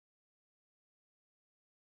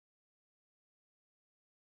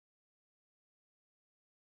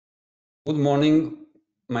Good morning.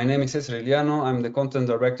 My name is Cesar Iliano. I'm the content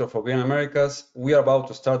director for BNamericas. We are about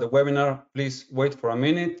to start the webinar. Please wait for a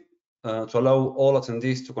minute to allow all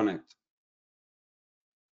attendees to connect.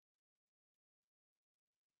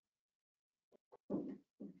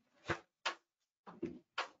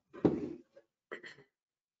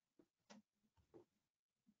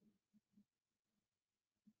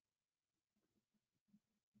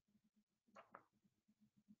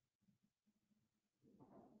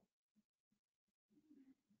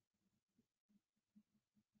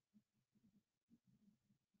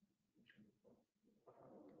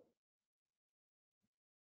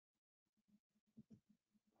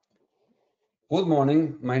 Good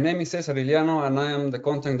morning. My name is Cesar Iliano and I am the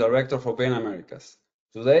content director for BNamericas.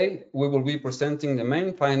 Today, we will be presenting the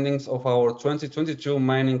main findings of our 2022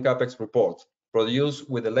 mining Capex report, produced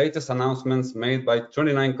with the latest announcements made by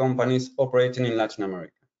 29 companies operating in Latin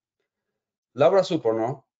America. Laura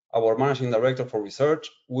Suporno, our managing director for research,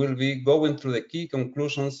 will be going through the key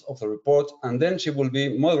conclusions of the report, and then she will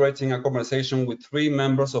be moderating a conversation with 3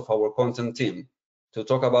 members of our content team to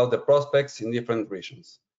talk about the prospects in different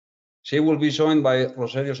regions. She will be joined by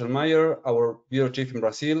Rogelio Schelmayer, our bureau chief in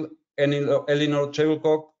Brazil, Elinor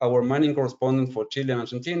Chebulcock, our mining correspondent for Chile and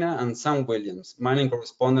Argentina, and Sam Williams, mining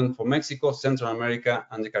correspondent for Mexico, Central America,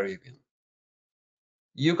 and the Caribbean.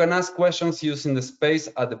 You can ask questions using the space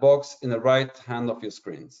at the box in the right hand of your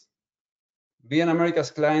screens.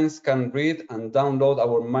 BNamericas clients can read and download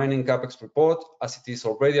our mining Capex report as it is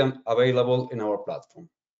already available in our platform.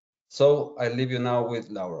 So I leave you now with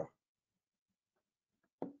Laura.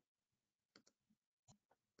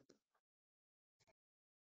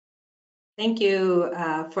 Thank you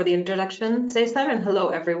for the introduction, Cesar, and hello,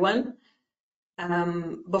 everyone.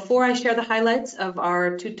 Before I share the highlights of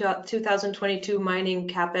our 2022 mining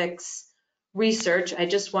Capex research, I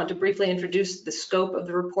just want to briefly introduce the scope of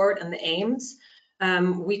the report and the aims.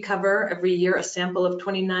 We cover every year a sample of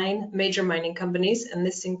 29 major mining companies, and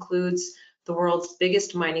this includes the world's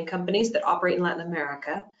biggest mining companies that operate in Latin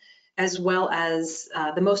America, as well as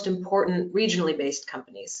the most important regionally based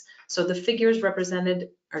companies. So the figures presented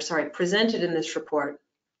in this report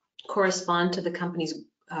correspond to the company's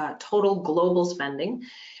total global spending.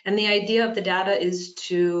 And the idea of the data is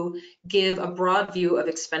to give a broad view of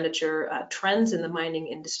expenditure trends in the mining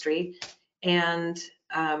industry. And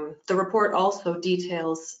the report also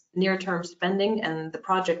details near-term spending and the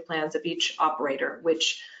project plans of each operator,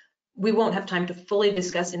 which we won't have time to fully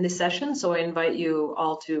discuss in this session, so I invite you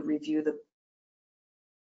all to review the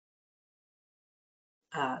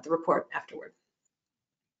report afterward.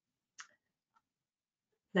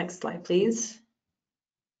 Next slide, please.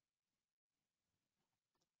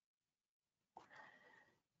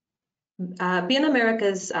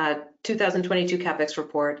 BNamericas 2022 Capex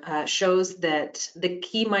report shows that the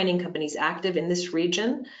key mining companies active in this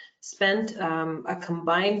region spent a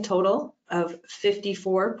combined total of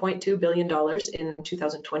 $54.2 billion in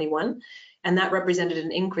 2021, and that represented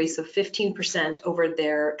an increase of 15% over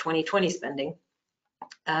their 2020 spending.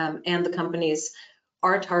 And the companies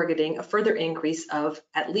are targeting a further increase of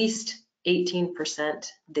at least 18%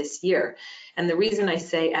 this year. And the reason I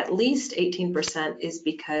say at least 18% is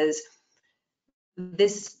because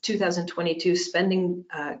this 2022 spending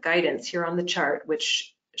guidance here on the chart,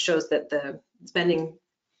 which shows that the spending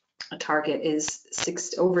target is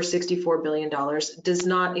over $64 billion, does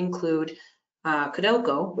not include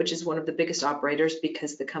Codelco, which is one of the biggest operators,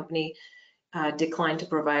 because the company declined to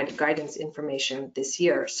provide guidance information this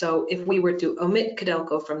year. So if we were to omit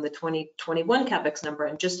Codelco from the 2021 Capex number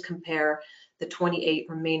and just compare the 28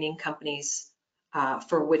 remaining companies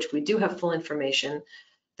for which we do have full information,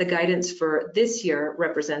 the guidance for this year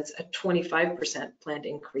represents a 25% planned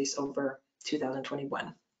increase over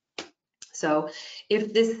 2021. So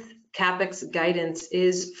if this Capex guidance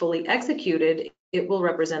is fully executed, it will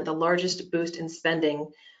represent the largest boost in spending,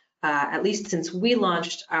 at least since we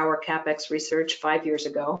launched our Capex research 5 years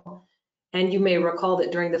ago. And you may recall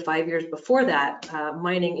that during the 5 years before that,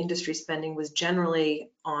 mining industry spending was generally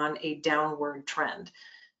on a downward trend.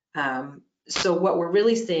 So what we're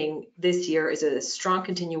really seeing this year is a strong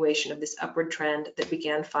continuation of this upward trend that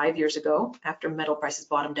began 5 years ago after metal prices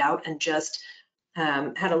bottomed out and just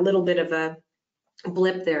had a little bit of a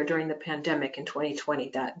blip there during the pandemic in 2020.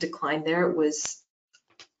 That decline there was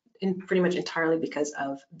pretty much entirely because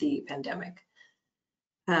of the pandemic.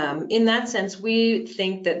 In that sense, we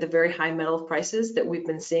think that the very high metal prices that we've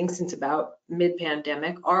been seeing since about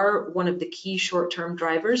mid-pandemic are one of the key short-term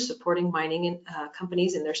drivers supporting mining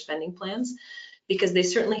companies in their spending plans, because they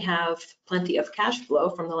certainly have plenty of cash flow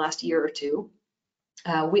from the last year or two.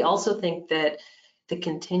 We also think that the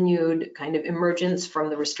continued kind of emergence from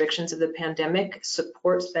the restrictions of the pandemic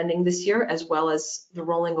support spending this year, as well as the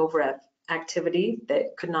rolling over of activity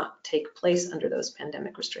that could not take place under those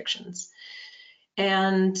pandemic restrictions.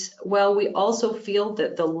 And while we also feel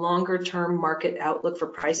that the longer term market outlook for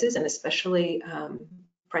prices, and especially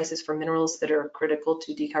prices for minerals that are critical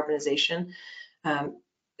to decarbonization,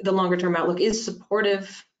 the longer term outlook is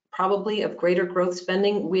supportive probably of greater growth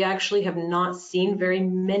spending. We actually have not seen very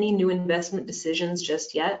many new investment decisions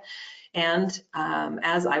just yet. And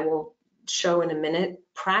as I will show in a minute,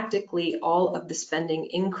 practically all of the spending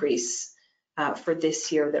increase for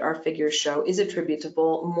this year that our figures show is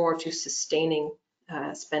attributable more to sustaining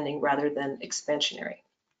spending rather than expansionary.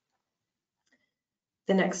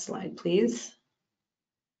 The next slide, please.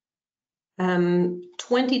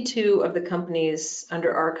 22 of the companies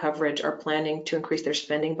under our coverage are planning to increase their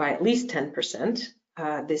spending by at least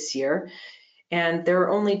 10% this year. And there are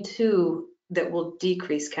only 2 that will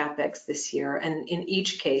decrease Capex this year. And in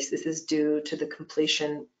each case, this is due to the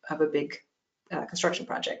completion of a big construction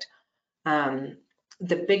project.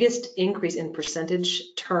 The biggest increase in percentage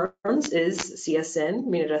terms is CSN,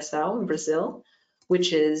 Mineração in Brazil,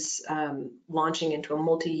 which is launching into a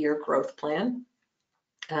multi-year growth plan.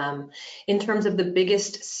 In terms of the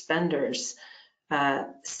biggest spenders,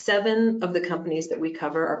 7 of the companies that we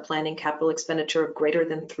cover are planning capital expenditure of greater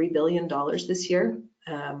than $3 billion this year.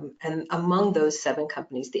 And among those 7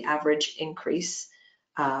 companies, the average increase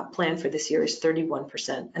planned for this year is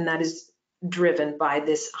 31%. And that is driven by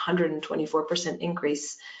this 124%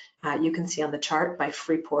 increase you can see on the chart by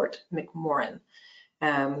Freeport-McMoRan.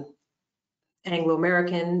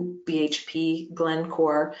 Anglo-American, BHP,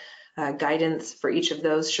 Glencore, guidance for each of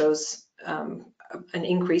those shows an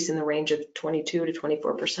increase in the range of 22 to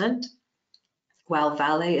 24%, while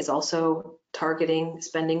Vale is also targeting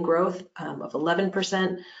spending growth of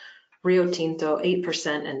 11%, Rio Tinto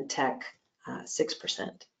 8%, and Teck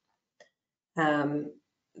 6%.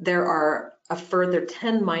 There are a further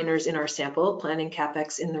 10 miners in our sample planning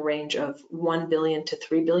Capex in the range of $1 billion to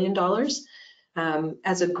 $3 billion.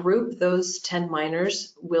 As a group, those 10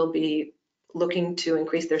 miners will be looking to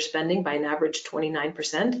increase their spending by an average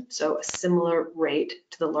 29%, so a similar rate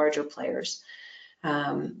to the larger players.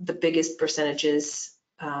 The biggest percentages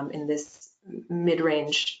in this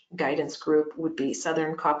mid-range guidance group would be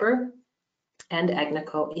Southern Copper and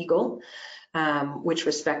Agnico Eagle, which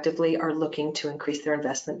respectively are looking to increase their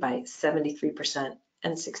investment by 73%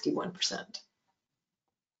 and 61%.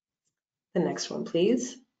 The next one,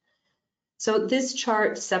 please. So this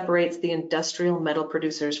chart separates the industrial metal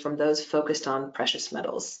producers from those focused on precious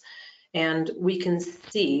metals. And we can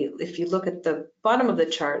see, if you look at the bottom of the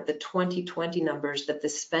chart, the 2020 numbers, that the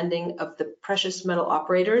spending of the precious metal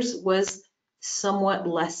operators was somewhat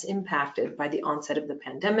less impacted by the onset of the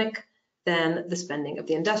pandemic than the spending of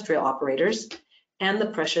the industrial operators, and the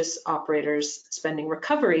precious operators' spending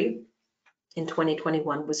recovery in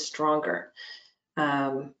 2021 was stronger.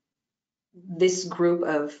 This group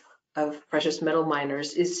of precious metal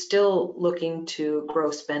miners is still looking to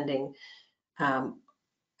grow spending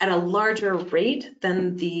at a larger rate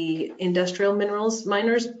than the industrial minerals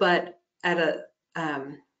miners, but at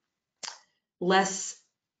a less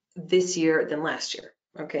this year than last year.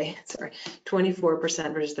 Okay, sorry,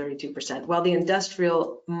 24% versus 32%, while the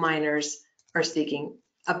industrial miners are seeking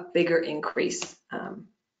a bigger increase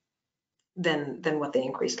than what they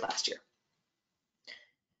increased last year.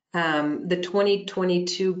 The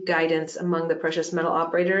 2022 guidance among the precious metal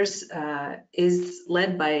operators is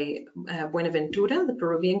led by Buenaventura, the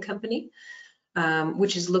Peruvian company,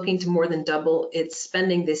 which is looking to more than double its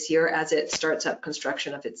spending this year as it starts up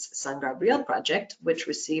construction of its San Gabriel project, which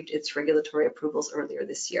received its regulatory approvals earlier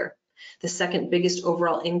this year. The second biggest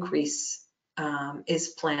overall increase is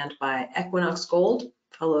planned by Equinox Gold,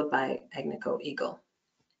 followed by Agnico Eagle.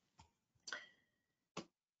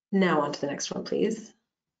 Now on to the next one, please.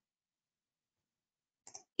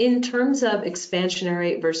 In terms of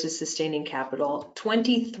expansionary versus sustaining capital,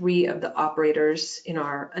 23 of the operators in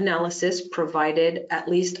our analysis provided at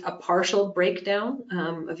least a partial breakdown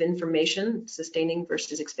of information, sustaining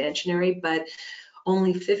versus expansionary, but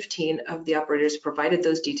only 15 of the operators provided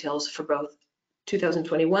those details for both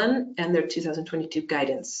 2021 and their 2022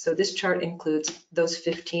 guidance. So this chart includes those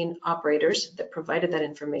 15 operators that provided that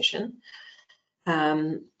information.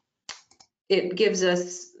 It gives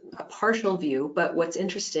us a partial view, but what's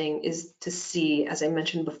interesting is to see, as I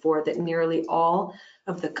mentioned before, that nearly all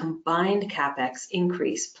of the combined Capex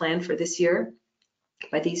increase planned for this year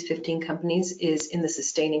by these 15 companies is in the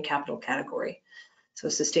sustaining capital category. So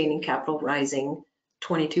sustaining capital rising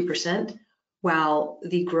 22%, while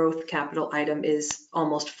the growth capital item is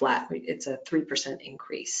almost flat. It's a 3%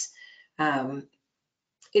 increase.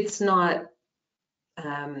 It's not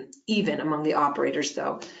even among the operators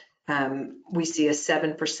though. We see a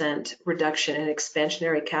 7% reduction in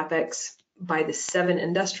expansionary Capex by the 7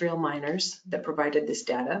 industrial miners that provided this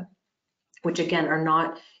data, which again are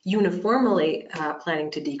not uniformly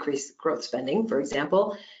planning to decrease growth spending. For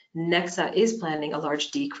example, Nexa is planning a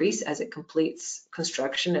large decrease as it completes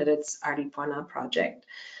construction at its Aripuanã project,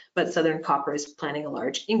 but Southern Copper is planning a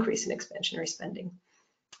large increase in expansionary spending.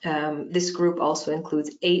 This group also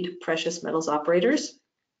includes 8 precious metals operators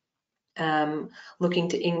looking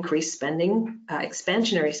to increase spending,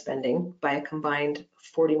 expansionary spending by a combined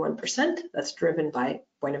 41%. That's driven by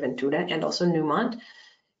Buenaventura and also Newmont.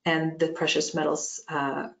 And the precious metals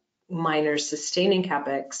miners sustaining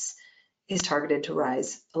Capex is targeted to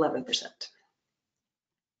rise 11%.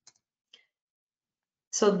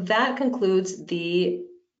 So that concludes the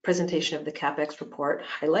presentation of the Capex report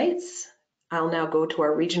highlights. I'll now go to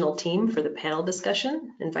our regional team for the panel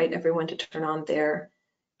discussion. Invite everyone to turn on their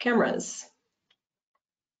cameras.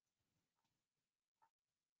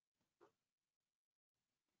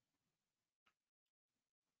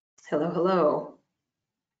 Hello, hello.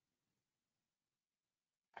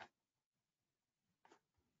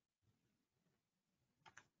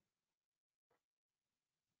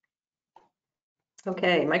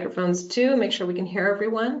 Okay, microphones 2, make sure we can hear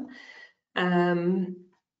everyone.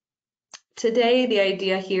 Today, the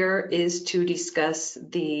idea here is to discuss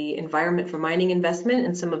the environment for mining investment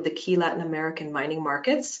in some of the key Latin American mining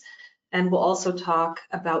markets. And we'll also talk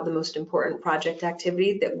about the most important project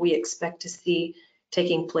activity that we expect to see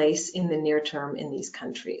taking place in the near term in these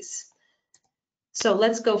countries. So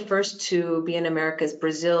let's go first to BNamericas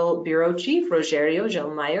Brazil Bureau Chief, Rogério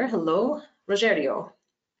Gelmaier. Hello, Rogério.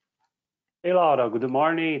 Hey Laura, good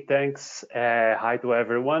morning. Thanks. Hi to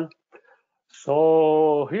everyone.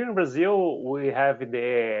 So here in Brazil, we have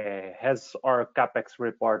as our Capex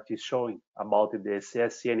report is showing about the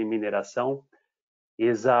CSN mineração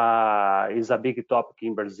is a big topic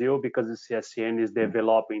in Brazil because the CSN is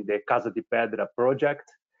developing the Casa de Pedra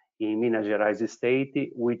project in Minas Gerais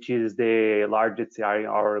state, which is the largest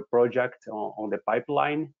our project on the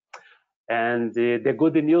pipeline. And the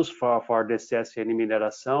good news for the CSN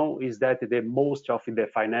mineração is that the most of the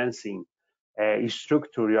financing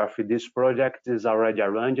structure of this project is already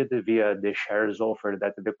arranged via the shares offer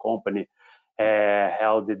that the company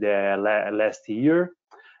held the last year.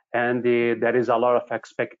 And there is a lot of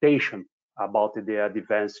expectation about the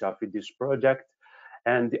advance of this project.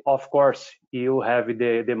 And of course, you have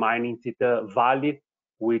the mining Vale,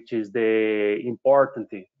 which is the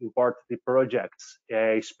important projects,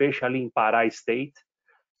 especially in Pará state,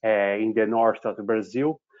 in the north of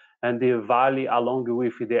Brazil. And the Vale, along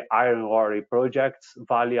with the iron ore projects,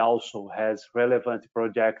 Vale also has relevant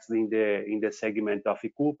projects in the segment of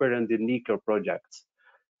copper and the nickel projects,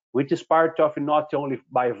 which is part of not only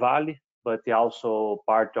by Vale, but also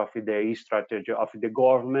part of the strategy of the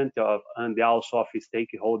government and also of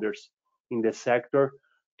stakeholders in the sector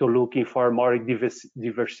to looking for more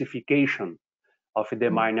diversification of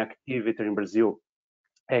the mine activity in Brazil.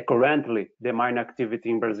 Currently, the mine activity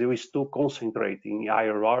in Brazil is too concentrated in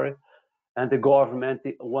iron ore, and the government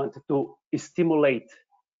wanted to stimulate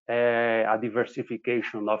a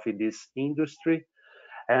diversification of this industry.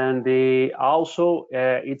 And also,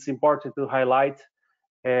 it's important to highlight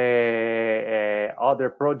other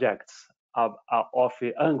projects of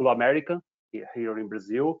Anglo-American here in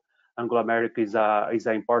Brazil. Anglo-American is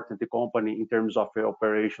an important company in terms of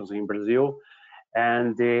operations in Brazil.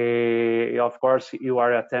 And of course, you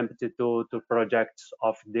are attempted to projects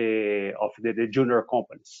of the junior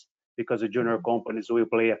companies, because the junior companies will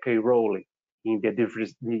play a key role in the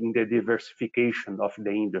diversification of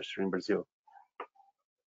the industry in Brazil.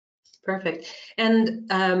 Perfect. And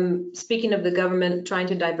speaking of the government trying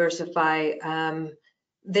to diversify,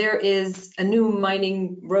 there is a new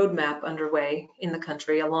mining roadmap underway in the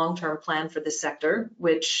country, a long-term plan for the sector,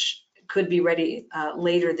 which could be ready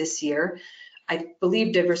later this year. I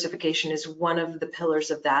believe diversification is one of the pillars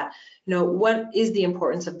of that. What is the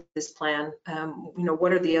importance of this plan?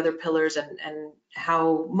 What are the other pillars, and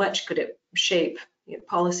how much could it shape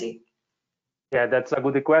policy? Yeah, that's a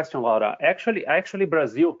good question, Laura. Actually,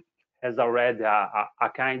 Brazil has already a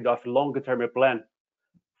kind of long-term plan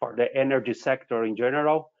for the energy sector in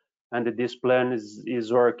general, and this plan is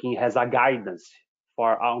working as a guidance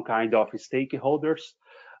for all kind of stakeholders,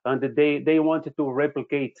 and they wanted to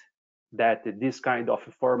replicate this kind of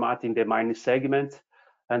format in the mining segment,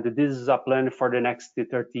 and this is a plan for the next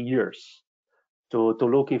 30 years to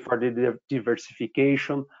looking for the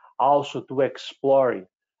diversification, also to explore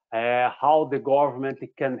how the government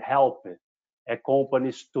can help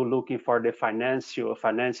companies to looking for the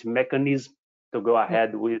financing mechanism to go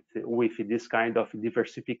ahead with this kind of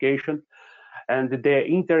diversification. And the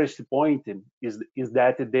interest point is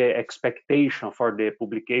that the expectation for the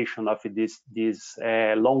publication of this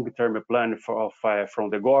long-term plan from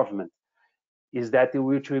the government is that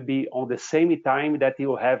which will be on the same time that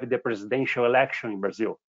you have the presidential election in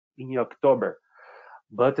Brazil in October.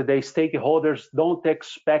 But the stakeholders don't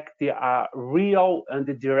expect a real and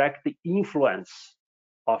direct influence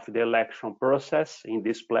of the election process in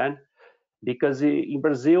this plan, because in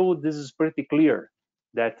Brazil, this is pretty clear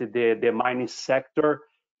that the mining sector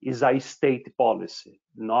is a state policy,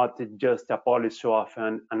 not just a policy of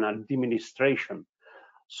an administration.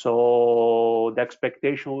 So the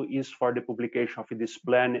expectation is for the publication of this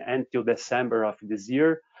plan until December of this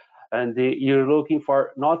year. And you're looking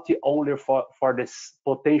for not only for the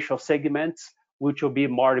potential segments, which will be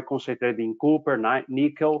more concentrated in copper,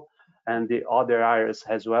 nickel, and the other areas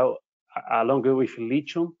as well, along with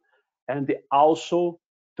lithium, and also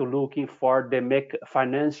to looking for the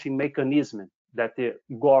financing mechanism that the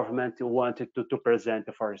government wanted to present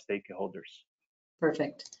for stakeholders.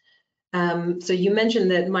 Perfect. So you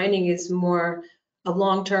mentioned that mining is more a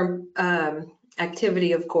long-term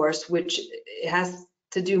activity, of course, which has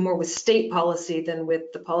to do more with state policy than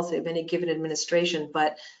with the policy of any given administration.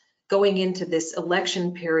 But going into this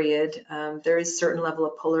election period, there is a certain level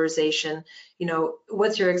of polarization. You know,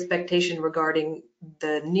 what's your expectation regarding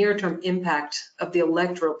the near-term impact of the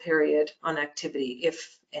electoral period on activity,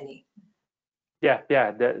 if any? Yeah.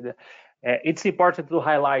 It's important to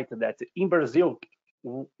highlight that in Brazil,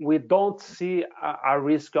 we don't see a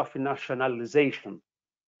risk of nationalization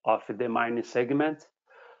of the mining segment.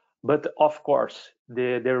 But of course,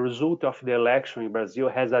 the result of the election in Brazil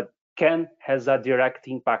has a direct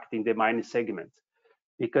impact in the mining segment,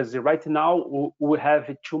 because right now we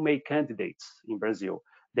have two main candidates in Brazil: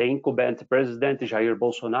 the incumbent president Jair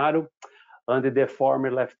Bolsonaro and the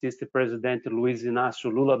former leftist president Luiz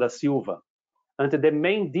Inácio Lula da Silva. And the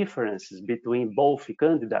main differences between both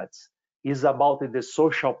candidates is about the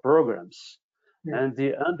social programs. And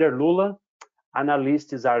under Lula,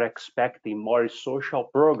 analysts are expecting more social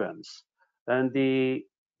programs, and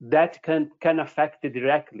that can affect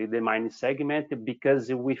directly the mining segment,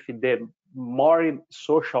 because with the more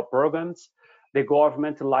social programs, the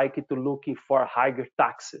government like to looking for higher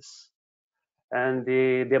taxes. And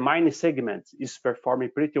the mining segment is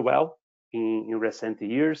performing pretty well in recent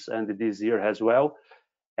years, and this year as well.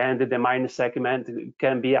 And the mining segment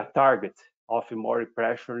can be a target of more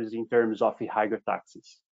pressures in terms of higher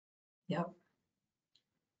taxes. Yeah.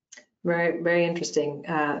 Very, very interesting.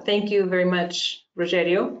 Thank you very much,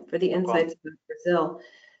 Rogério, for the insights about Brazil.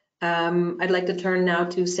 I'd like to turn now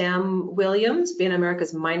to Sam Williams,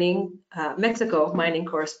 BNamericas Mexico mining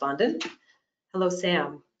correspondent. Hello,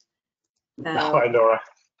 Sam. Hi, Laura.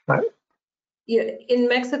 Hi. In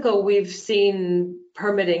Mexico, we've seen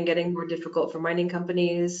permitting getting more difficult for mining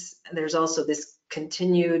companies. And there's also this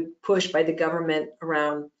continued push by the government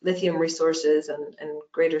around lithium resources and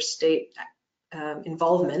greater state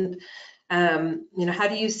involvement. You know, how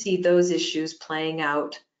do you see those issues playing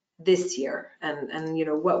out this year? And you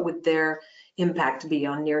know, what would their impact be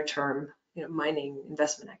on near-term, you know, mining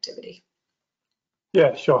investment activity?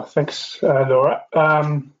 Yeah, sure. Thanks, Laura.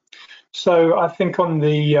 So I think on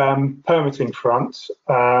the permitting front,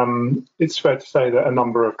 it's fair to say that a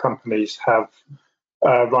number of companies have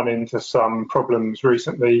run into some problems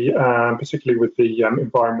recently, particularly with the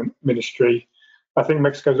Environment Ministry. I think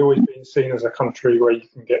Mexico's always been seen as a country where you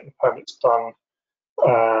can get the permits done,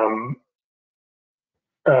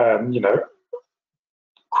 you know,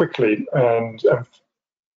 quickly and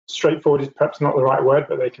straightforward is perhaps not the right word,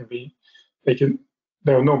 but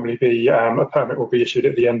there'll normally be a permit will be issued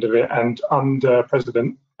at the end of it. And under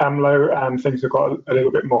President AMLO, things have got a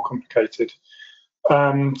little bit more complicated.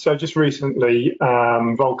 So just recently,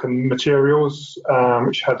 Vulcan Materials,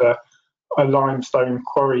 which had a limestone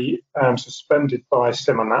quarry suspended by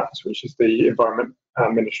Semarnat, which is the Environment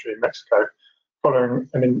Ministry in Mexico, following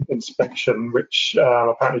an inspection which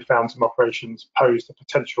apparently found some operations posed a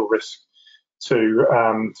potential risk to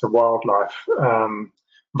wildlife.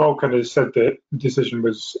 Vulcan has said that the decision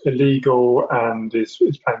was illegal and is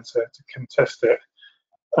planning to contest it.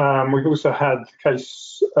 We've also had the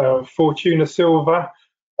case of Fortuna Silver,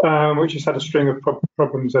 which has had a string of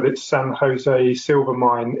problems at its San Jose silver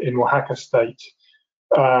mine in Oaxaca state,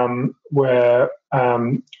 where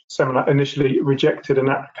Semarnat initially rejected an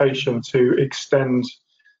application to extend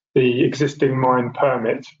the existing mine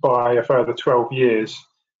permit by a further 12 years.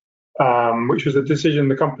 which was a decision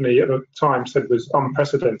the company at the time said was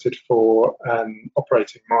unprecedented for an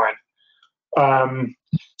operating mine.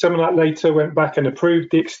 Some of that later went back and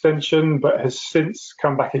approved the extension, but has since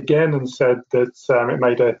come back again and said that it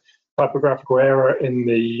made a typographical error in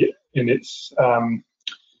its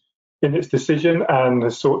decision and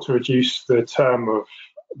has sought to reduce the term of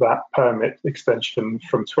that permit extension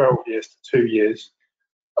from 12 years to 2 years.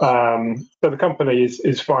 So the company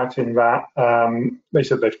is fighting that. They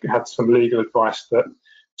said they've had some legal advice that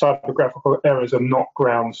typographical errors are not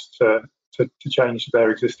grounds to change their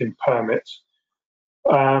existing permits.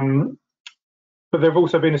 But there have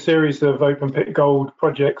also been a series of open pit gold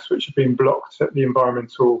projects which have been blocked at the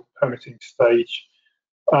environmental permitting stage.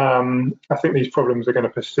 I think these problems are going to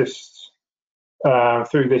persist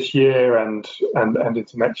through this year and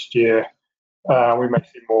into next year. We may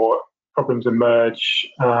see more problems emerge,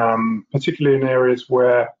 particularly in areas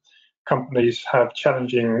where companies have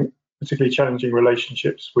particularly challenging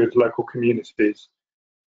relationships with local communities.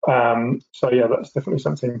 So yeah, that's definitely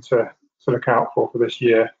something to look out for this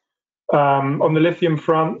year. On the lithium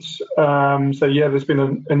front, so yeah, there's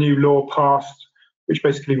been a new law passed which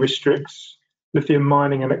basically restricts lithium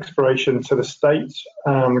mining and exploration to the state.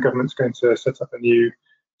 The government's going to set up a new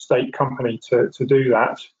state company to do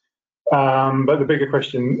that. But the bigger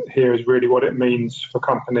question here is really what it means for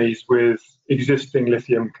companies with existing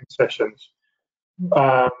lithium concessions.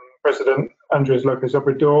 President Andrés López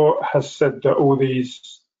Obrador has said that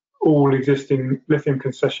all existing lithium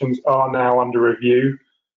concessions are now under review.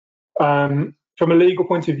 From a legal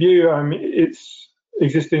point of view, its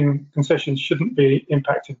existing concessions shouldn't be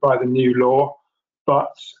impacted by the new law,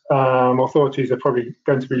 but authorities are probably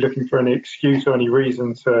going to be looking for any excuse or any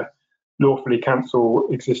reason to lawfully cancel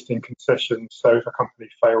existing concessions. So if a company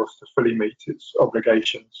fails to fully meet its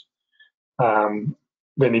obligations,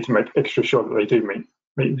 they need to make extra sure that they do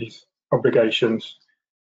meet these obligations.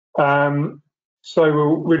 So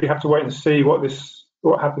we'll really have to wait and see what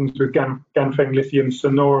happens with Ganfeng Lithium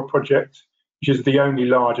Sonora project, which is the only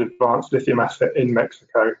large advanced lithium asset in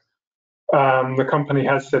Mexico. The company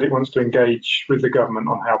has said it wants to engage with the government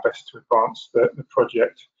on how best to advance the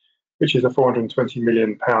project, which is a $420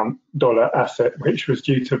 million asset, which was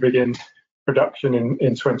due to begin production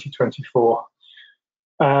in 2024.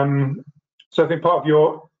 So I think part of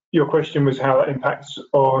your question was how that impacts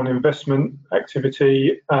on investment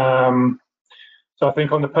activity. So I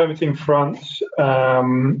think on the permitting front,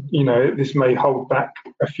 this may hold back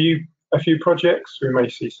a few projects. We may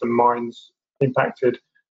see some mines impacted,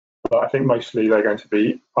 but I think mostly they're going to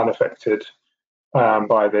be unaffected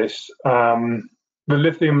by this. The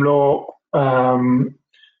lithium law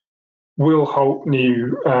will halt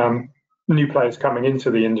new players coming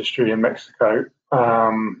into the industry in Mexico,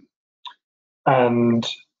 and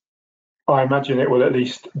I imagine it will at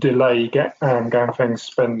least delay Ganfeng's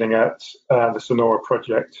spending at the Sonora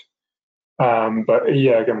project. But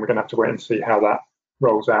yeah, again, we're going to have to wait and see how that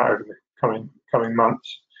rolls out over the coming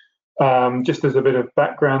months. Just as a bit of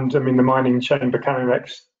background, the mining chamber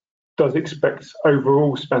Capex does expect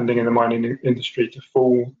overall spending in the mining industry to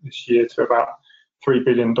fall this year to about $3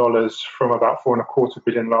 billion from about $4.25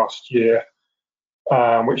 billion last year,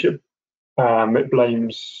 which it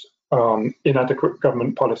blames inadequate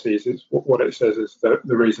government policies. Is what it says is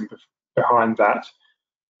the reason behind that.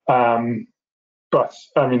 But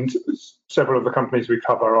several of the companies we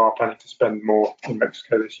cover are planning to spend more in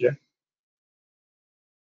Mexico this year.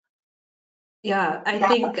 Yeah, I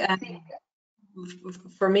think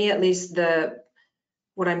for me at least,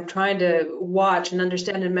 what I'm trying to watch and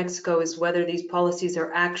understand in Mexico is whether these policies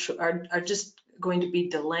are just going to be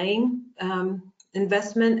delaying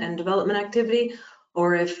investment and development activity,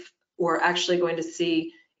 or if we're actually going to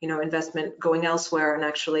see investment going elsewhere and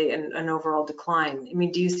actually an overall decline.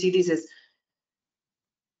 Do you see these as,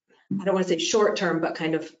 I don't want to say short term, but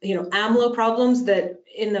kind of AMLO problems that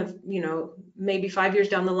in the maybe 5 years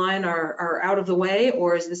down the line are out of the way,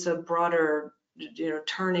 or is this a broader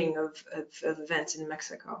turning of events in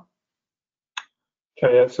Mexico?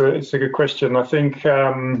 Okay, yeah, so it's a good question. I think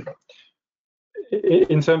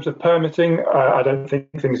in terms of permitting, I don't think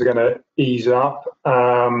things are going to ease up.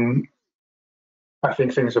 I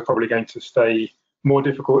think things are probably going to stay more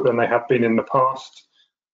difficult than they have been in the past.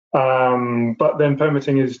 But then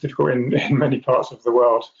permitting is difficult in many parts of the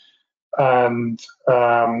world. And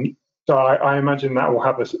so I imagine that will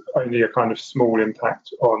have only a kind of small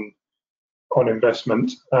impact on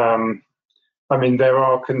investment. There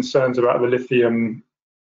are concerns about the lithium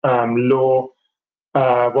law.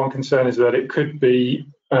 One concern is that it could be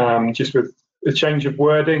just with a change of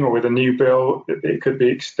wording or with a new bill, it could be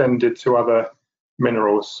extended to other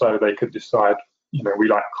minerals. So they could decide we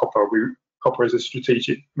like copper. Copper is a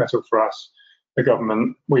strategic metal for us, the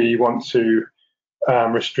government. We want to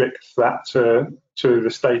restrict that to the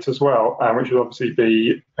state as well, which would obviously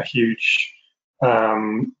be a huge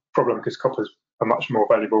problem because copper is a much more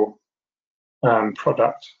valuable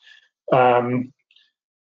product.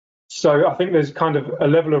 So I think there's kind of a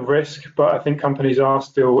level of risk, but I think companies are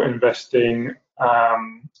still investing,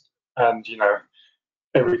 and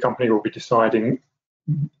every company will be deciding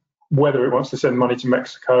whether it wants to send money to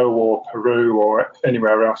Mexico or Peru or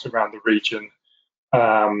anywhere else around the region.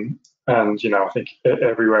 And I think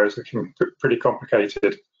everywhere is looking pretty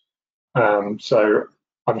complicated. So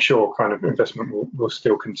I'm sure kind of investment will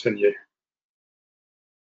still continue.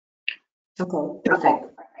 Okay, perfect.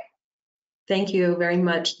 Thank you very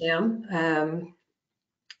much, Sam.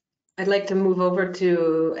 I'd like to move over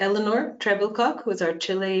to Eleanor Trebelcock, who is our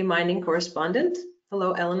Chile mining correspondent.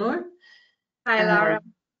 Hello, Eleanor. Hi, Laura.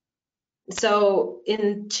 So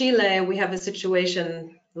in Chile, we have a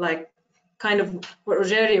situation like kind of what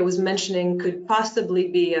Rogerio was mentioning could possibly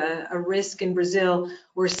be a risk in Brazil.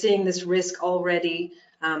 We're seeing this risk already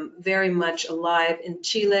very much alive in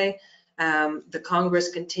Chile. The Congress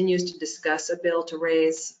continues to discuss a bill to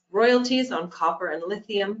raise royalties on copper and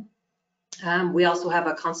lithium. We also have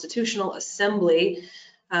a constitutional assembly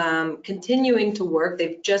continuing to work.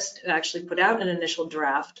 They've just actually put out an initial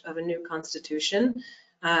draft of a new constitution.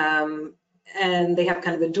 And they have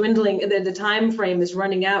kind of a dwindling, the time frame is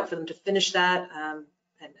running out for them to finish that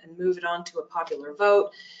and move it on to a popular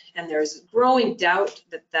vote. And there's growing doubt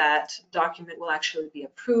that that document will actually be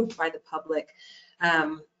approved by the public.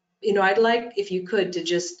 I'd like, if you could, to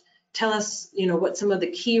just tell us, what some of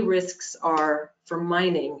the key risks are for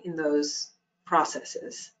mining in those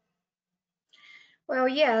processes. Well,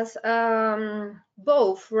 yes,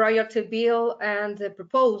 both royalty bill and the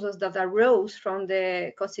proposals that arose from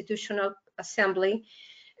the Constitutional Assembly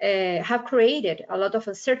have created a lot of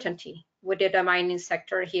uncertainty within the mining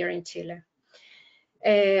sector here in Chile.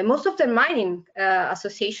 Most of the mining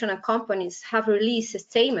association and companies have released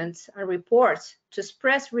statements and reports to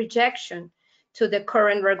express rejection to the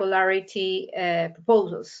current regularity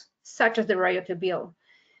proposals, such as the royalty bill,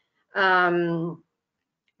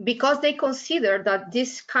 because they consider that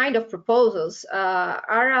this kind of proposals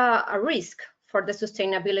are a risk for the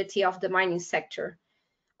sustainability of the mining sector,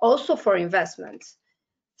 also for investments.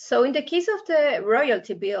 So in the case of the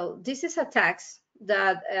royalty bill, this is a tax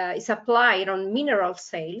that is applied on mineral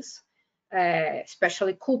sales,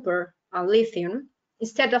 especially copper and lithium,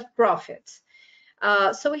 instead of profits.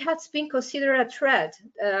 So it has been considered a threat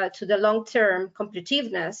to the long-term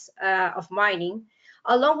competitiveness of mining,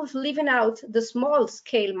 along with leaving out the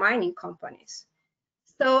small-scale mining companies.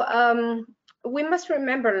 So we must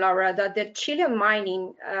remember, Laura, that the Chilean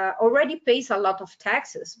mining already pays a lot of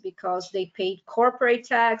taxes because they paid corporate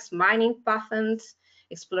tax, mining patents,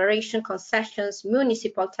 exploration concessions,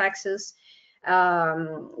 municipal taxes,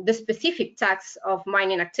 the specific tax of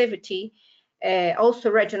mining activity,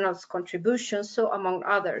 also regional contributions, so among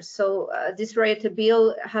others. So this royalty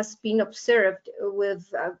bill has been observed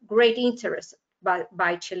with great interest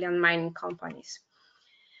by Chilean mining companies.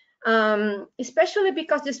 Especially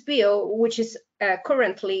because this bill, which is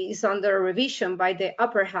currently is under revision by the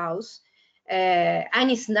upper house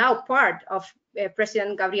and is now part of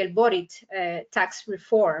President Gabriel Boric tax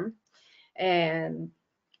reform. And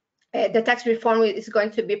the tax reform is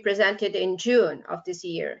going to be presented in June of this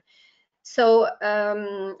year. So,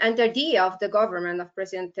 and the idea of the government of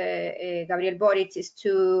President Gabriel Boric is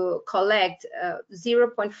to collect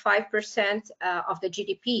 0.5% of the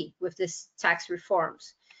GDP with these tax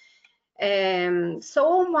reforms.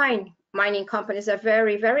 So mining companies are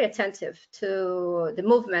very, very attentive to the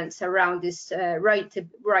movements around this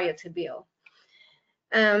royalty bill.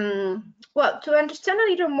 Well, to understand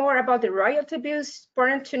a little more about the royalty bill, it's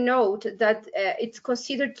important to note that it's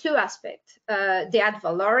considered two aspects. The ad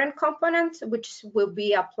valorem component, which will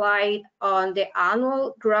be applied on the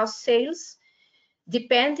annual gross sales,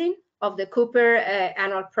 depending of the copper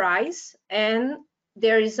annual price, and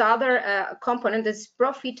there is other component that's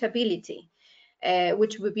profitability,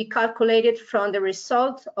 which will be calculated from the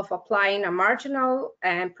result of applying a marginal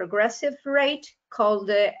and progressive rate called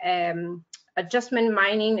the adjustment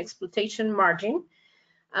mining exploitation margin,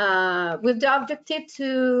 with the objective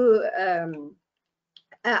to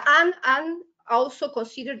and also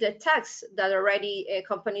consider the tax that already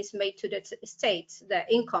companies made to the states, the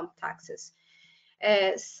income taxes.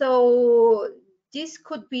 So this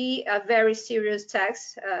could be a very serious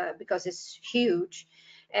tax because it's huge,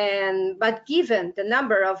 but given the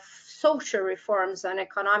number of social reforms and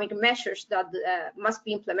economic measures that must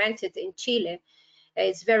be implemented in Chile,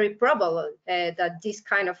 it's very probable that this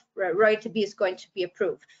kind of royalty bill is going to be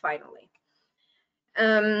approved finally.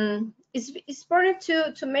 It's important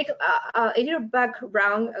to make a little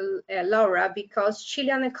background, Laura, because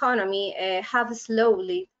Chilean economy have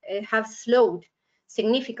slowed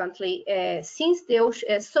significantly since the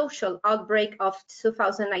social outbreak of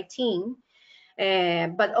 2019,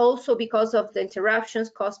 but also because of the interruptions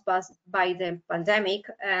caused by the pandemic,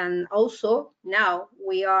 and also now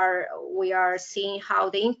we are seeing how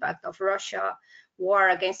the impact of Russia war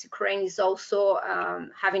against Ukraine is also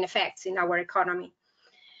having effects in our economy.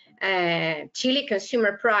 Chile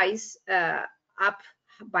consumer price up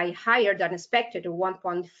by higher than expected,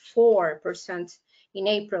 1.4% in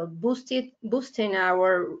April, boosting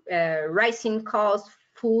our rising costs,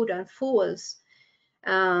 food and fuels.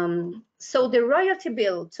 So the royalty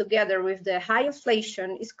bill, together with the high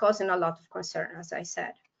inflation, is causing a lot of concern, as I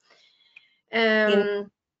said.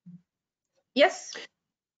 Yes?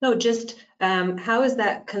 No, just how is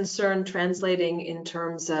that concern translating in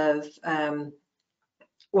terms of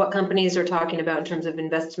what companies are talking about in terms of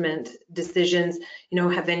investment decisions? You know,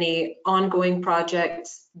 have any ongoing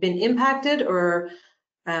projects been impacted, or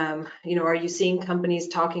you know, are you seeing companies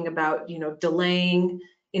talking about, you know, delaying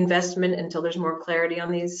investment until there's more clarity on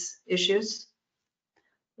these issues?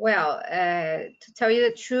 Well, to tell you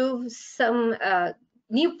the truth, some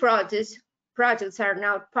new projects are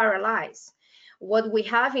now paralyzed. What we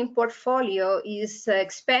have in portfolio is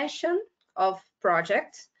expansion of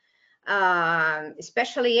projects,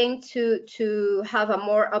 especially aimed to have a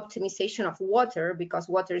more optimization of water, because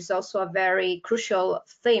water is also a very crucial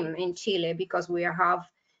theme in Chile, because we have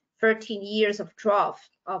 13 years of drought,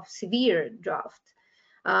 of severe drought.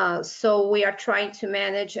 So we are trying to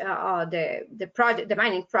manage the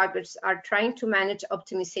mining projects are trying to manage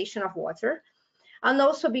optimization of water, and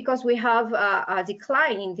also because we have a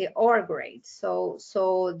decline in the ore grade. So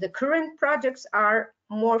the current projects are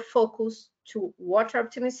more focused to water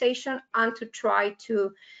optimization and to try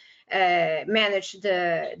to manage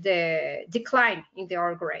the decline in the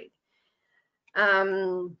ore grade.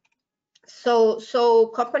 So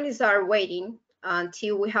companies are waiting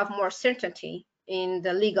until we have more certainty in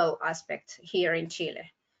the legal aspect here in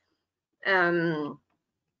Chile.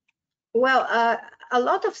 Well, a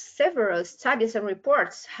lot of several studies and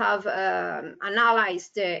reports have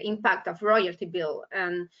analyzed the impact of royalty bill,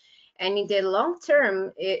 and in the long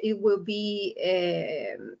term, it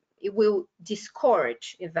will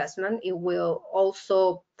discourage investment. It will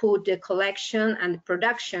also put the collection and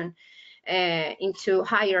production into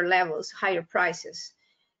higher levels, higher prices.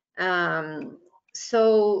 And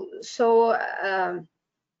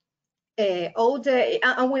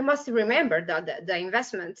we must remember that the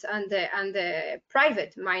investments and the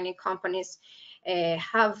private mining companies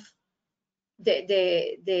have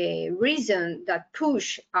the reason that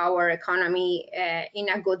push our economy in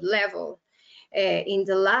a good level. In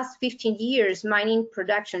the last 15 years,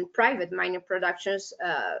 private mining productions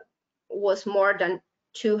was more than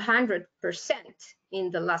 200%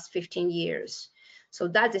 in the last 15 years. So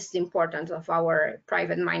that is the importance of our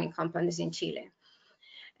private mining companies in Chile.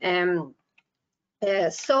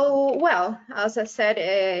 So, well, as I said,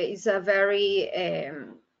 it's a very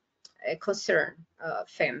concern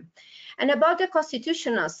theme. And about the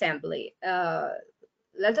Constitutional Assembly,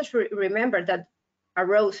 let us remember that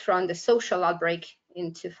arose from the social outbreak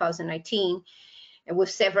in 2019, and with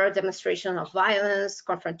several demonstrations of violence,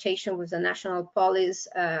 confrontation with the national police,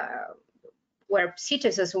 where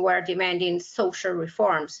citizens were demanding social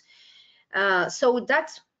reforms. So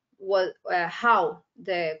that's how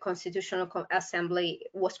the Constitutional Assembly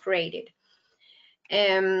was created.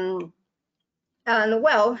 And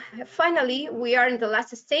well, finally, we are in the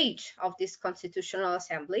last stage of this Constitutional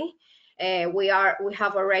Assembly. We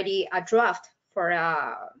have already a draft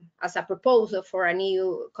as a proposal for a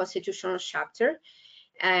new constitutional chapter,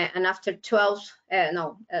 and after 10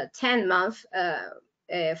 months,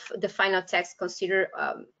 the final text consider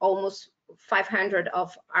almost 500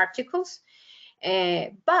 of articles.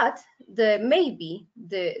 But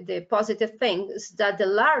the positive thing is that the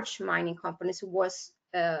large mining companies was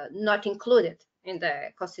not included in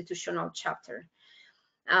the constitutional chapter.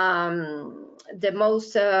 The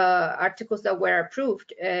most articles that were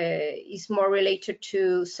approved is more related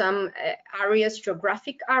to some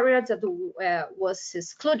geographic areas that was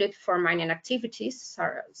excluded for mining activities,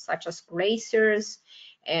 such as glaciers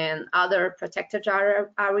and other protected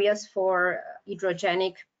areas for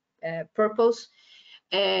hydrogenic purpose.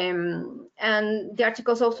 And the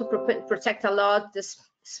articles also protect a lot the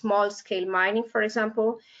small scale mining, for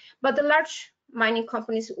example, but the large mining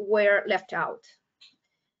companies were left out.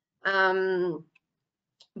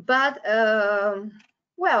 But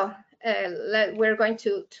we're going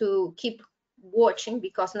to keep watching,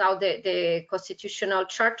 because now the constitutional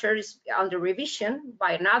charter is under revision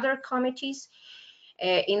by another committees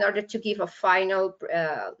in order to give a final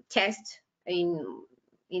test in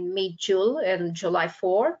mid-June and July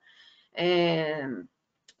 4.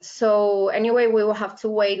 So anyway, we will have to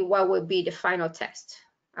wait what will be the final test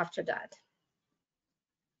after that.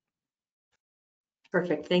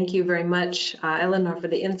 Perfect. Thank you very much, Eleanor, for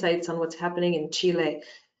the insights on what's happening in Chile.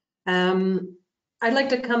 I'd like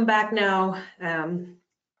to come back now.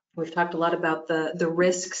 We've talked a lot about the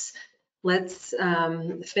risks. Let's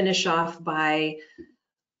finish off by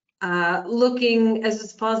looking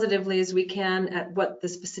as positively as we can at what the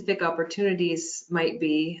specific opportunities might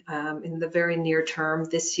be in the very near term,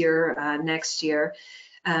 this year, next year.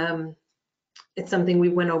 It's something we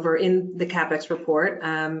went over in the Capex report,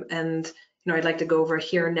 and I'd like to go over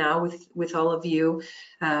here now with all of you.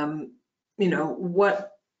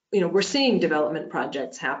 We're seeing development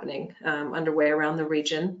projects happening underway around the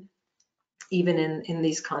region, even in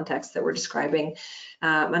these contexts that we're describing.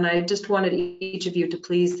 And I just wanted each of you to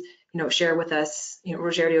please, share with us.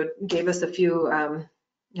 Rogerio gave us a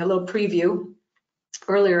little preview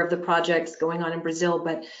earlier of the projects going on in Brazil,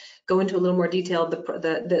 but go into a little more detail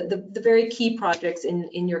the very key projects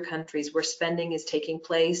in your countries where spending is taking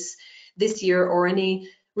place this year, or any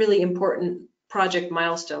really important project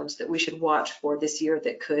milestones that we should watch for this year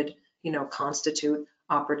that could, constitute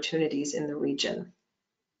opportunities in the region.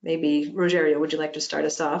 Maybe, Rogerio, would you like to start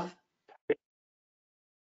us off?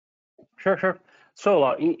 Sure.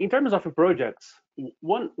 So in terms of projects,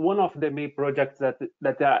 one of the main projects that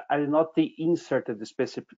are not inserted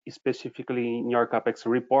specifically in your Capex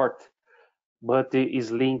report, but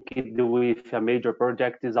is linked with a major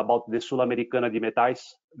project, is about the Sul-Americana de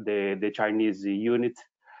Metais, the Chinese unit,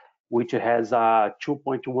 which has a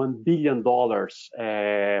 $2.1 billion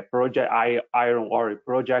project, iron ore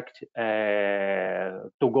project, to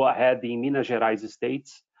go ahead in Minas Gerais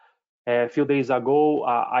states. A few days ago,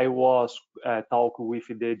 I was talking with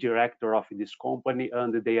the director of this company,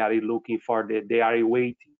 and they are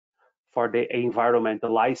waiting for the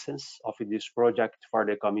environmental license of this project for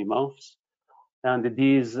the coming months. And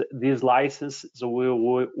this license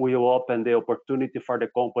will open the opportunity for the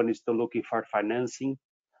companies to looking for financing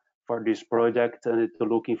for this project and to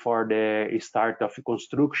looking for the start of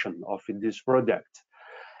construction of this project.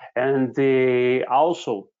 And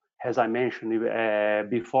also, as I mentioned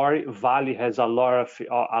before, Vale has a lot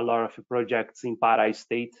of projects in Pará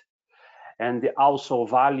state, and also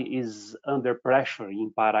Vale is under pressure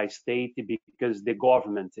in Pará state because the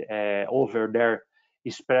government over there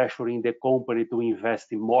is pressuring the company to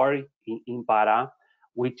invest more in Pará,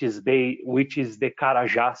 which is the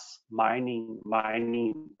Carajás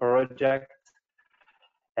mining project.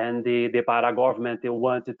 And the Pará government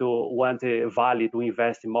want Vale to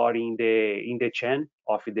invest more in the chain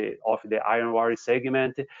of the iron ore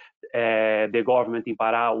segment. The government in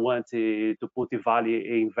Pará want to put Vale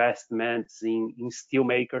investments in steel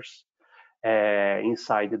makers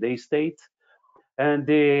inside the state. And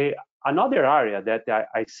another area that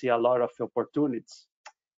I see a lot of opportunities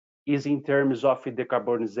is in terms of the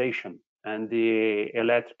decarbonization and the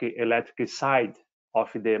electric side of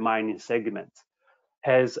the mining segment.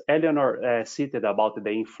 As Eleanor cited about the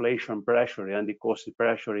inflation pressure and the cost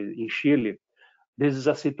pressure in Chile, this is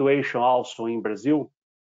a situation also in Brazil.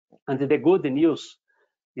 And the good news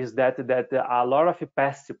is that a lot of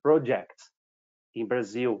past projects in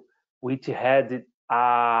Brazil, which had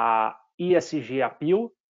a ESG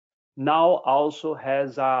appeal, now also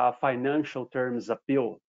has a financial terms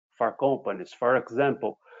appeal for companies. For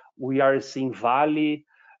example, we are seeing Vale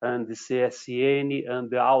and the CSN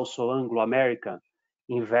and also Anglo American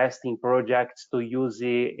invest in projects to use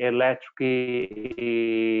electric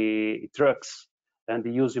trucks and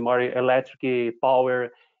use more electric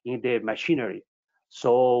power in the machinery.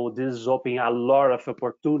 So this is opening a lot of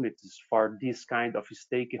opportunities for this kind of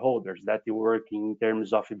stakeholders that work in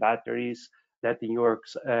terms of batteries, that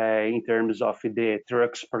works in terms of the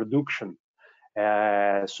trucks production.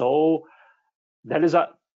 So that is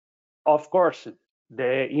of course,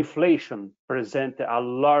 the inflation present a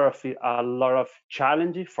lot of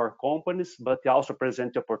challenge for companies, but they also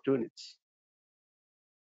present opportunities.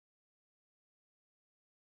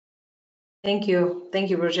 Thank you,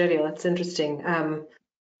 Rogerio. That's interesting.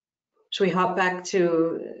 Should we hop back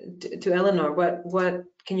to Eleanor? What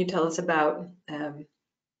can you tell us about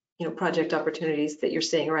project opportunities that you're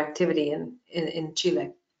seeing or activity in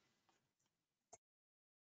Chile?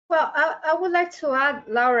 Well, I would like to add,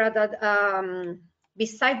 Laura, that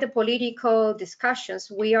beside the political discussions,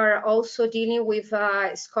 we are also dealing with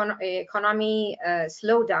economy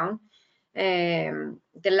slowdown.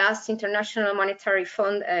 The last International Monetary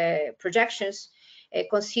Fund projections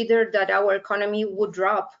consider that our economy would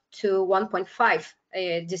drop to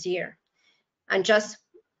 1.5 this year, and just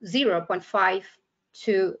 0.5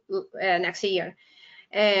 to next year.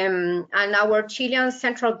 And our Chilean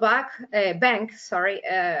central bank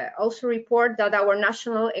also report that our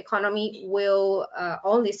national economy will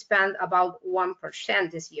only spend about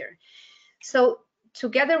 1% this year. So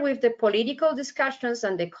together with the political discussions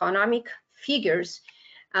and the economic figures,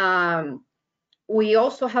 we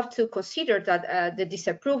also have to consider that the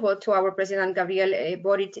disapproval to our President Gabriel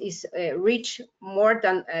Boric is reached more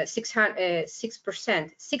than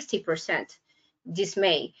 60% this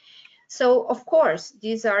May. So, of course,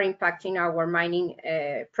 these are impacting our mining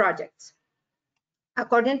projects.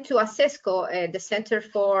 According to ASESCO, the Center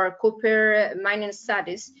for Copper Mining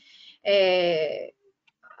Studies,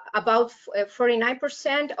 about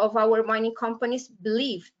 49% of our mining companies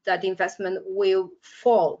believe that the investment will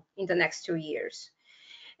fall in the next 2 years.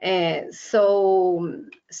 So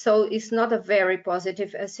it's not a very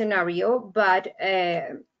positive scenario, but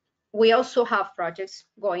we also have projects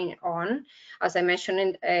going on. As I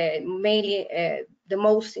mentioned, mainly the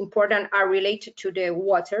most important are related to the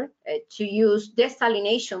water, to use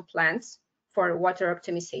desalination plants for water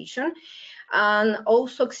optimization, and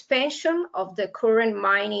also expansion of the current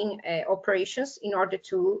mining operations in order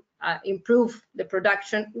to improve the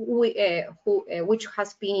production, which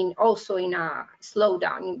has been also in a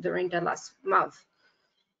slowdown during the last month.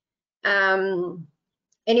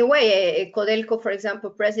 Anyway, Codelco, for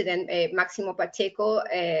example, President Máximo Pacheco,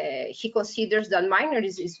 he considers that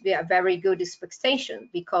miners is a very good expectation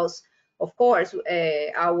because, of course,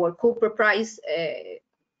 our copper price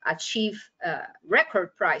achieved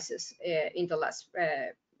record prices in the last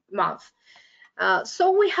month.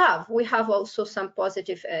 So we have also some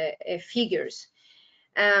positive figures.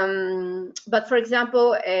 But for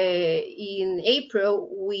example, in April,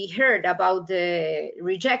 we heard about the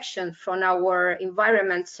rejection from our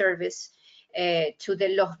environment service to the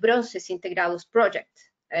Los Bronces Integrados project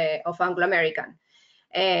of Anglo American.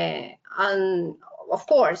 And of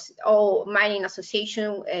course, all mining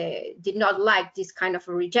association did not like this kind of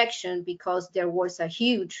a rejection because there was a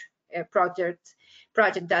huge project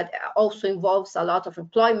that also involves a lot of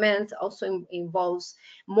employment, also involves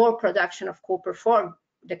more production of copper for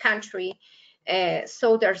the country.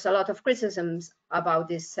 So there's a lot of criticisms about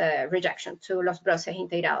this rejection to Los Bronces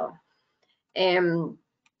Integrados.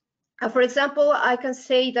 For example, I can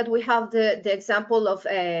say that we have the example of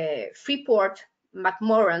Freeport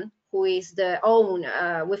McMoran, who is the own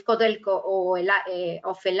with Codelco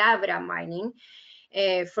of El Abra mining.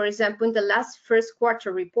 For example, in the last first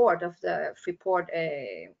quarter report of the Freeport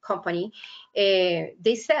company,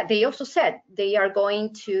 they also said they are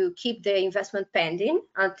going to keep the investment pending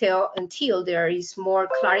until there is more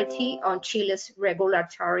clarity on Chile's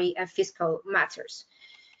regulatory and fiscal matters.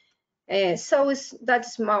 So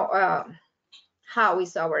that's more, how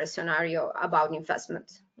is our scenario about investment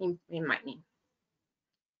in mining?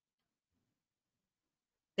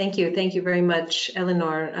 Thank you very much,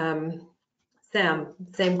 Eleanor. Sam,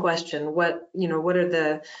 same question. What are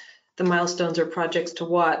the milestones or projects to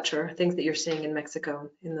watch or things that you're seeing in Mexico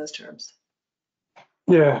in those terms?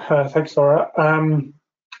 Yeah, thanks, Laura.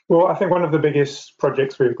 Well, I think one of the biggest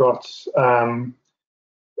projects we've got,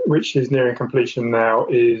 which is nearing completion now,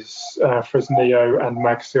 is Fresnillo and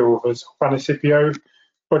Mag Silver's Juanicipio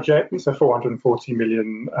project. It's a $440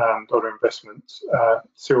 million investment,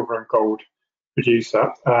 silver and gold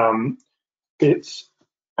producer. It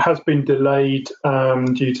has been delayed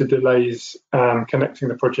due to delays connecting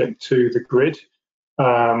the project to the grid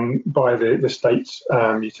by the state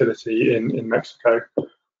utility in Mexico.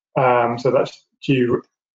 So that's due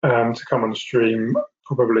to come on stream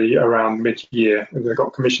probably around mid-year, and they've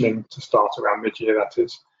got commissioning to start around mid-year, that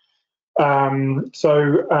is. I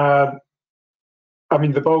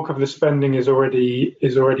mean, the bulk of the spending is already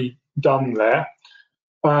done there.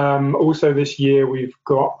 Also this year we've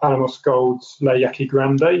got Alamos Gold's La Yaqui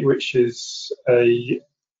Grande, which is a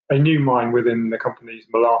new mine within the company's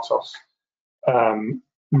Mulatos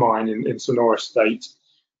mine in Sonora State.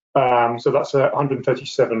 So that's a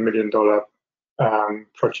 $137 million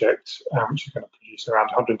project, which is going to produce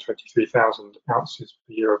around 123,000 ounces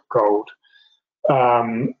per year of gold.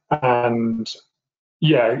 And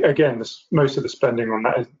yeah, again, most of the spending on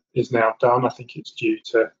that is now done. I think it's due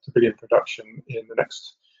to begin production in the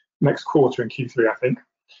next quarter in Q3, I think.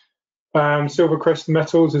 Silvercrest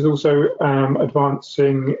Metals is also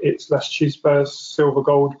advancing its Las Chispas silver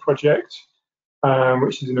gold project.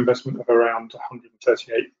 which is an investment of around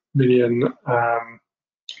 138 million,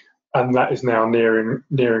 and that is now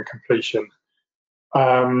nearing completion.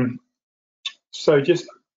 So just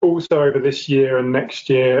also over this year and next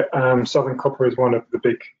year, Southern Copper is one of the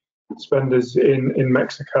big spenders in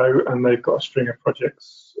Mexico, and they've got a string of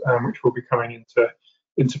projects which will be coming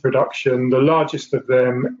into production. The largest of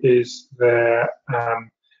them is their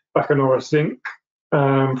Bacanora Zinc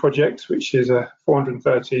project, which is a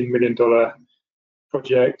 $413 million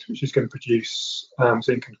project, which is going to produce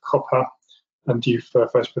zinc and copper, and due for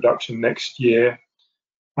first production next year.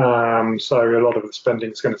 So a lot of the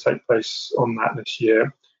spending is going to take place on that this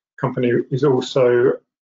year. Company is also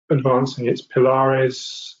advancing its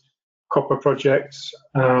Pilares copper project,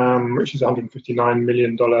 which is a $159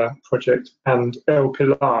 million project, and El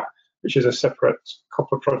Pilar, which is a separate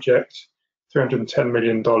copper project, $310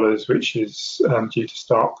 million, which is due to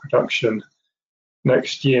start production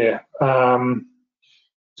next year.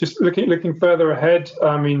 Just looking further ahead,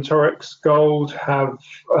 I mean, Torex Gold have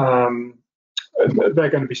they're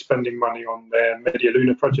going to be spending money on their Media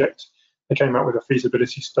Luna project. They came out with a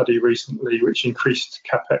feasibility study recently, which increased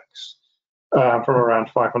Capex from around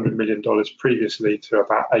 $500 million previously to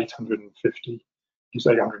about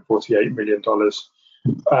 $848 million.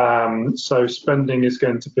 So spending is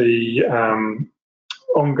going to be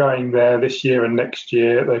ongoing there this year and next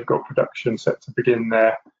year. They've got production set to begin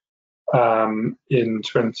there in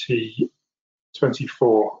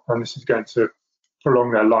 2024, and this is going to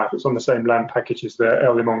prolong their life. It's on the same land package as their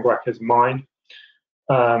El Limón Guaques mine,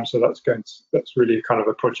 so that's really kind of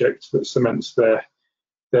a project that cements their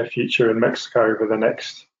future in Mexico over the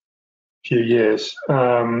next few years.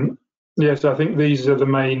 So I think these are the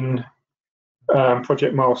main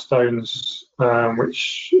project milestones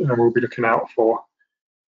which we'll be looking out for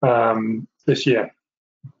this year.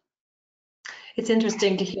 It's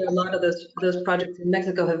interesting to hear a lot of those projects in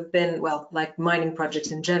Mexico have been, well, like mining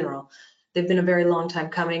projects in general. They've been a very long time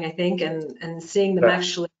coming, I think, and seeing them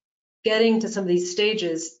actually getting to some of these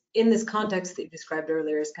stages in this context that you described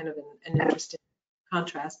earlier is kind of an interesting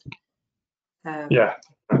contrast.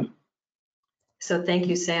 So thank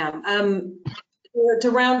you, Sam. To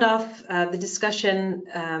round off the discussion,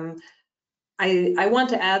 I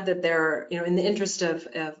want to add that there, in the interest of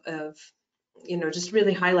just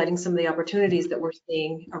really highlighting some of the opportunities that we're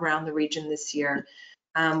seeing around the region this year.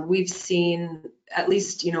 We've seen, at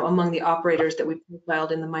least, among the operators that we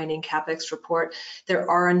profiled in the mining Capex report, there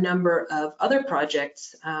are a number of other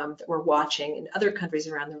projects that we're watching in other countries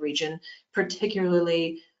around the region,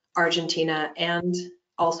 particularly Argentina and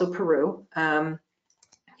also Peru.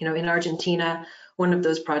 In Argentina, one of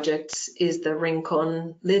those projects is the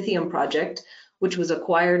Rincon lithium project, which was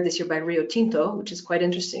acquired this year by Rio Tinto, which is quite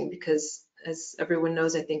interesting because, as everyone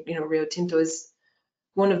knows, I think, Rio Tinto is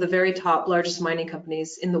one of the very top largest mining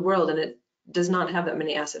companies in the world, and it does not have that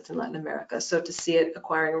many assets in Latin America. So to see it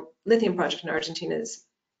acquiring a lithium project in Argentina is,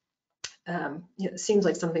 seems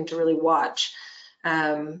like something to really watch.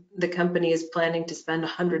 The company is planning to spend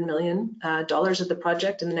 $100 million at the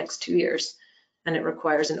project in the next 2 years, and it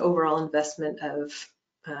requires an overall investment of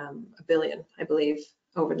 $1 billion, I believe,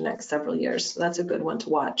 over the next several years. So that's a good one to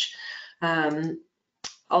watch.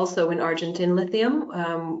 Also in Argentine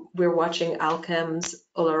lithium, we're watching Alchem's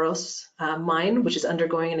Olaroz mine, which is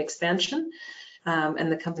undergoing an expansion.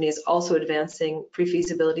 And the company is also advancing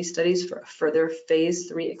pre-feasibility studies for a further phase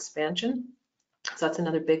 3 expansion. So that's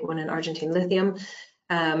another big one in Argentine lithium.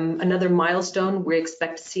 Another milestone we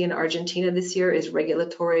expect to see in Argentina this year is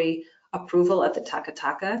regulatory approval at the Taca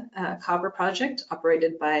Taca copper project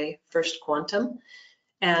operated by First Quantum.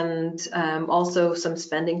 And also some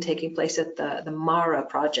spending taking place at the Mara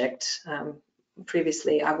project,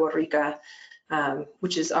 previously Agua Rica,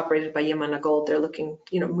 which is operated by Yamana Gold. They're looking,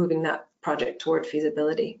 moving that project toward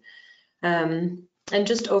feasibility. And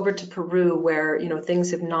just over to Peru, where,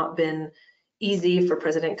 things have not been easy for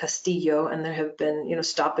President Castillo, and there have been,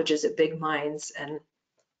 stoppages at big mines and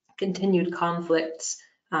continued conflicts,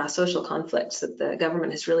 social conflicts that the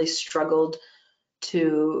government has really struggled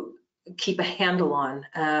to keep a handle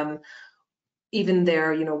on. Even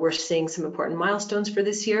there, we're seeing some important milestones for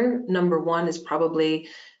this year. Number one is probably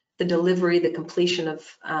the delivery, the completion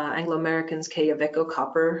of Anglo American's Quellaveco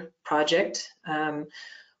copper project,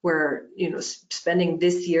 where, spending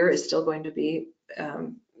this year is still going to be,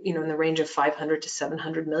 in the range of 500 to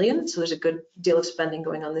 700 million. So there's a good deal of spending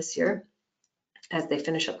going on this year as they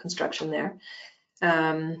finish up construction there.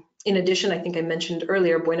 In addition, I think I mentioned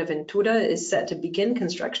earlier, Buenaventura is set to begin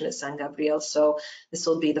construction at San Gabriel. So this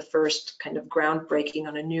will be the first kind of groundbreaking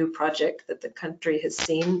on a new project that the country has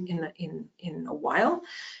seen in a while,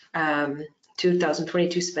 to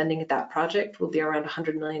 2022 spending at that project will be around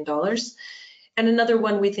 $100 million. And another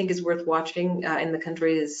one we think is worth watching in the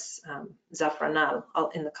country is Zafranal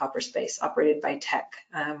in the copper space, operated by Teck.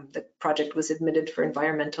 The project was admitted for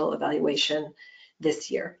environmental evaluation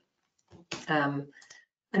this year.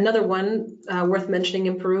 Another one worth mentioning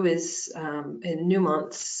in Peru is in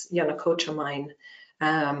Newmont's Yanacocha mine.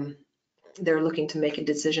 They're looking to make a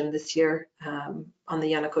decision this year on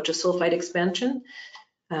the Yanacocha sulfide expansion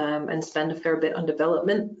and spend a fair bit on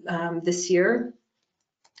development this year,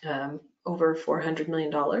 over $400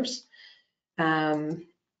 million.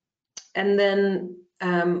 And then,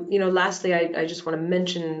 lastly, I just want to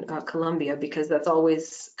mention Colombia, because that's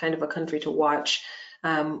always kind of a country to watch.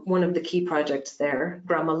 One of the key projects there,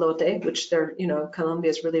 Gramalote, which Colombia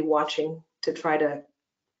is really watching to try to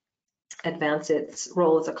advance its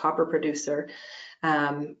role as a copper producer.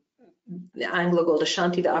 AngloGold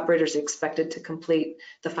Ashanti, the operator, is expected to complete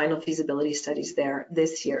the final feasibility studies there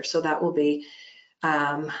this year. So that will be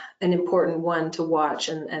an important one to watch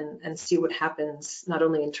and see what happens, not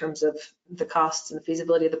only in terms of the costs and the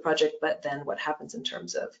feasibility of the project, but then what happens in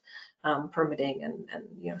terms of permitting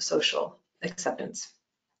and social acceptance.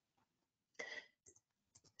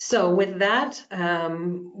 So with that,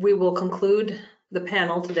 we will conclude the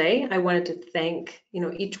panel today. I wanted to thank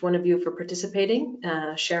each one of you for participating,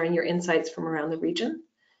 sharing your insights from around the region.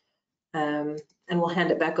 And we'll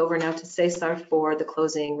hand it back over now to Cesar for the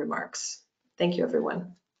closing remarks. Thank you,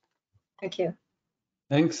 everyone. Thank you.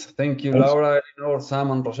 Thanks. Thank you, Laura, Elinor,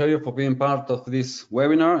 Sam, and Rogerio for being part of this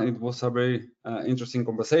webinar. It was a very interesting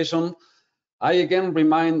conversation. I again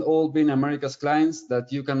remind all BNamericas clients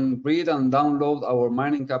that you can read and download our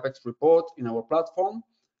mining capex report in our platform.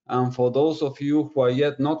 And for those of you who are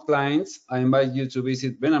yet not clients, I invite you to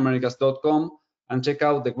visit BNamericas.com and check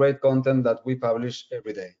out the great content that we publish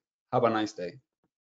every day. Have a nice day.